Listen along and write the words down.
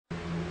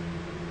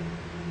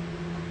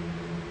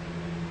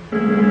The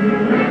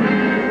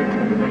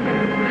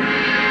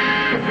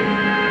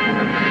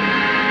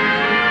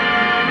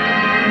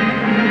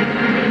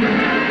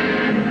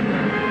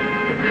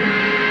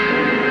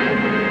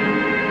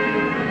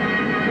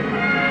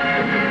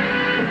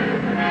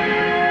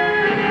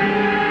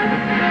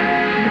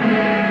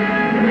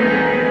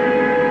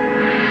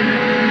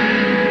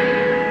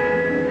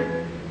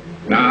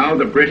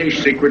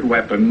British secret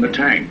weapon, the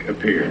tank,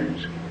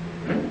 appears.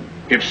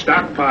 If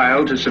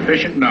stockpiled to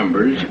sufficient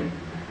numbers,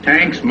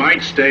 tanks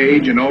might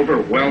stage an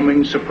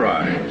overwhelming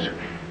surprise.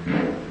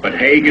 But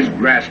Haig is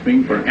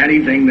grasping for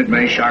anything that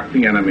may shock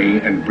the enemy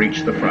and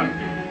breach the front.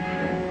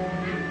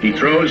 He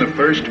throws a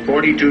first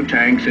 42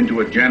 tanks into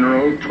a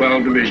general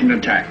 12-division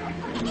attack.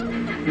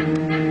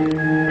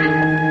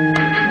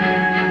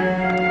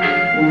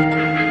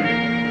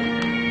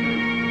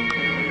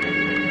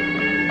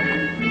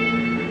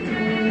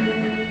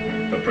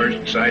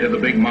 First sight of the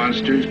big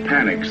monsters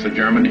panics the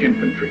German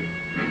infantry.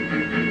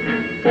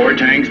 4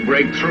 tanks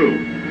break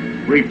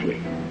through,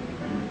 briefly,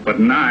 but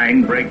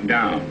 9 break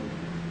down.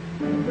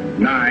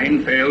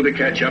 9 fail to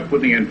catch up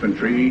with the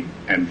infantry,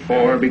 and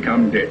 4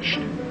 become ditched.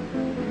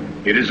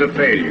 It is a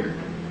failure.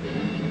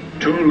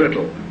 Too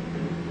little,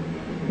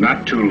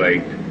 not too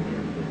late,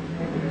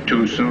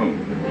 too soon.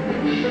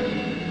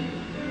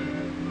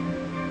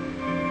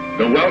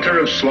 The welter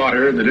of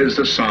slaughter that is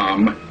the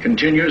Somme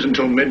continues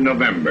until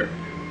mid-November,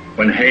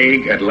 when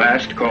Haig at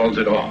last calls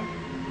it off.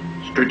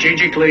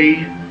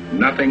 Strategically,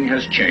 nothing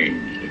has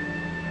changed.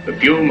 The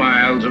few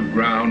miles of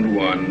ground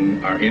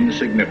won are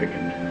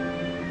insignificant.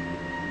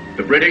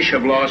 The British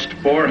have lost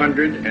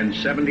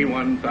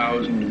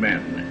 471,000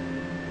 men.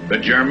 The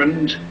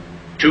Germans,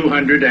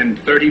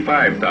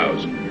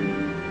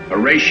 235,000, a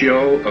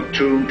ratio of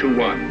 2 to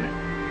 1.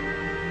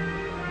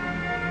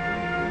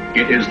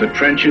 It is the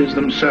trenches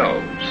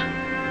themselves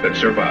that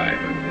survive.